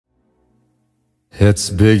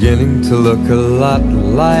It's beginning to look a lot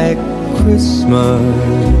like Christmas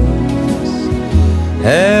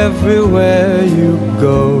everywhere you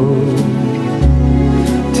go.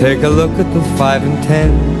 Take a look at the 5 and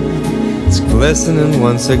 10. It's glistening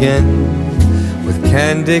once again with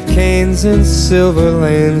candy canes and silver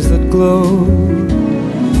lanes that glow.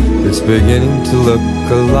 It's beginning to look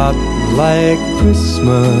a lot like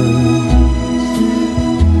Christmas.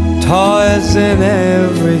 Toys in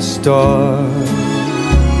every store,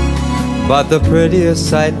 but the prettiest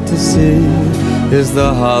sight to see is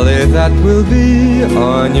the holly that will be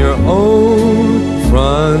on your own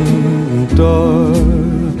front door.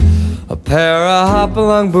 A pair of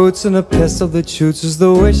hop-along boots and a pistol that shoots is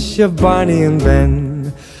the wish of Barney and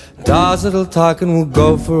Ben. Dolls that'll talk and will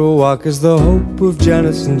go for a walk is the hope of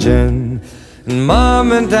Janice and Jen. And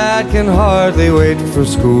Mom and Dad can hardly wait for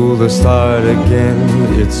school to start again.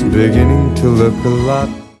 It's beginning to look a lot